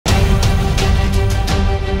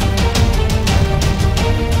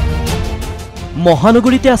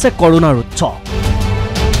মহানগৰীতে আছে কৰোনাৰ উৎস।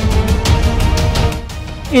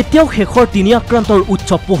 এতিয়াও শেষৰ 3 আক্ৰান্তৰ উৎস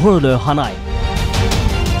পোহৰলৈ অহা নাই।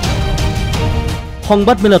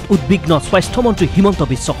 সংবাদমেলত উদ্বিগ্ন স্বাস্থ্যমন্ত্ৰী হিমন্ত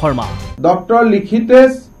বিশ্ব শৰ্মা। ডক্টৰ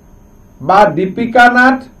লিখিতেশ বা দীপিকা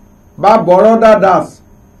নাথ বা বৰদা দাস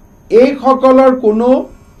এই সকলৰ কোনো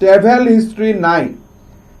ট্ৰেভেল হিষ্ট্ৰী নাই।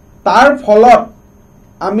 তাৰ ফলত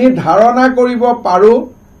আমি ধাৰণা কৰিব পাৰোঁ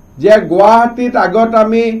যে গুৱাহাটীত আগত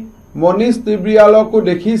আমি মনীষ তিব্ৰিয়ালকো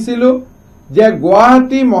দেখিছিলোঁ যে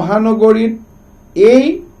গুৱাহাটী মহানগৰীত এই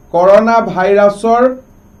কৰোনা ভাইৰাছৰ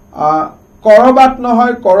কৰবাত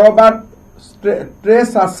নহয় কৰবাত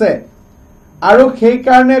ট্ৰেছ আছে আৰু সেই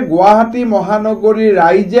কাৰণে গুৱাহাটী মহানগৰীৰ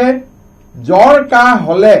ৰাইজে জ্বৰ কাহ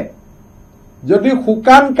হলে যদি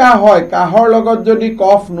শুকান কাহ হয় কাহৰ লগত যদি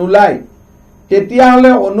কফ নোলায়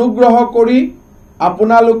তেতিয়াহলে অনুগ্ৰহ কৰি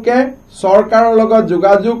আপোনালোকে চৰকাৰৰ লগত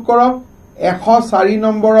যোগাযোগ কৰক 104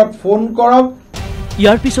 নম্বৰত ফোন কৰক।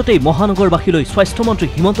 ইয়াৰ পিছতেই মহানগৰবাসীলৈ স্বাস্থ্যমন্ত্ৰী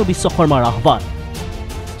হিমন্ত বিশ্ব শৰ্মাৰ আহ্বান।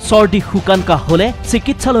 চৰ্দি শুকান কাহ হলে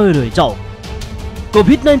চিকিৎসালয়লৈ যাওক।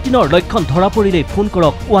 কোভিড-19ৰ লক্ষণ ধৰা পৰিলেই ফোন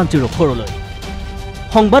কৰক 104লৈ।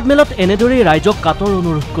 সংবাদমেলত এনেদৰেই ৰাইজক কাতৰ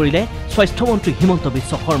অনুৰোধ কৰিলে স্বাস্থ্যমন্ত্ৰী হিমন্ত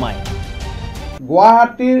বিশ্ব শৰ্মাই।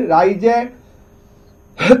 গুৱাহাটীৰ ৰাইজে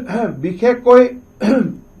বিশেষকৈ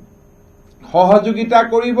সহযোগিতা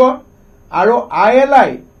কৰিব আৰু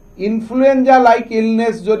ILI ইনফ্লুয়েঞ্জা লাইক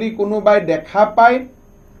ইলনেছ যদি কোনোবাই দেখা পায়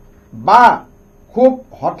বা খুব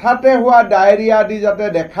হঠাতে হোৱা ডায়েৰিয়া আদি যাতে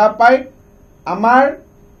দেখা পায় আমাৰ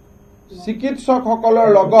চিকিৎসকসকলৰ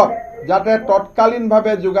লগত যাতে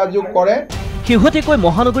তৎকালীনভাৱে যোগাযোগ কৰে। শেহতীয়াকৈ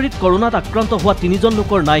মহানগৰীত কৰোনাত আক্ৰান্ত হোৱা 3জন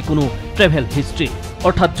লোকৰ নাই কোনো ট্ৰেভেল হিষ্ট্ৰী।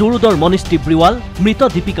 অৰ্থাৎ জুৰুডৰ মনীষ তিব্ৰিৱাল, মৃত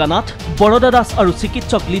দীপিকা নাথ, বৰদা দাস আৰু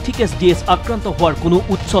চিকিৎসক লিথিকেশ DS আক্ৰান্ত হোৱাৰ কোনো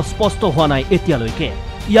উৎস স্পষ্ট হোৱা নাই এতিয়ালৈকে।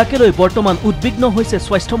 ইয়াকে লৈ বৰ্তমান উদ্বিগ্ন হৈছে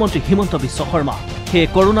স্বাস্থ্যমন্ত্ৰী হিমন্ত বিশ্ব শৰ্মা। সেয়ে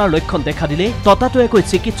কৰোনাৰ লক্ষণ দেখা দিলে ততাতৈয়াকৈ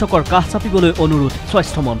চিকিৎসকৰ কাষ চাপিবলৈ অনুৰোধ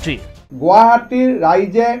স্বাস্থ্যমন্ত্ৰীৰ। গুৱাহাটীৰ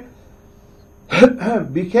ৰাইজে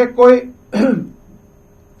বিশেষকৈ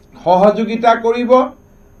সহযোগিতা কৰিব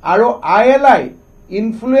আৰু ILI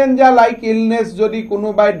ইনফ্লুয়েঞ্জা লাইক ইলনেছ যদি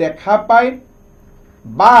কোনোবাই দেখা পায়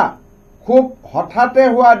বা খুব হঠাতে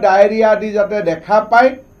হোৱা ডায়েৰিয়া আদি যাতে দেখা পায়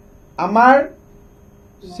আমাৰ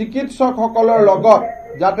চিকিৎসকসকলৰ লগত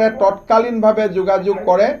যাতে তৎকালীনভাৱে যোগাযোগ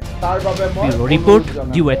কৰে তাৰ বাবে মই ৰিপৰ্ট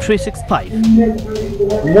DUA 365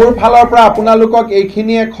 মোৰ ফালৰ পৰা আপোনালোকক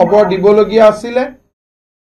এইখিনিয়ে খবৰ দিবলগীয়া আছিলে।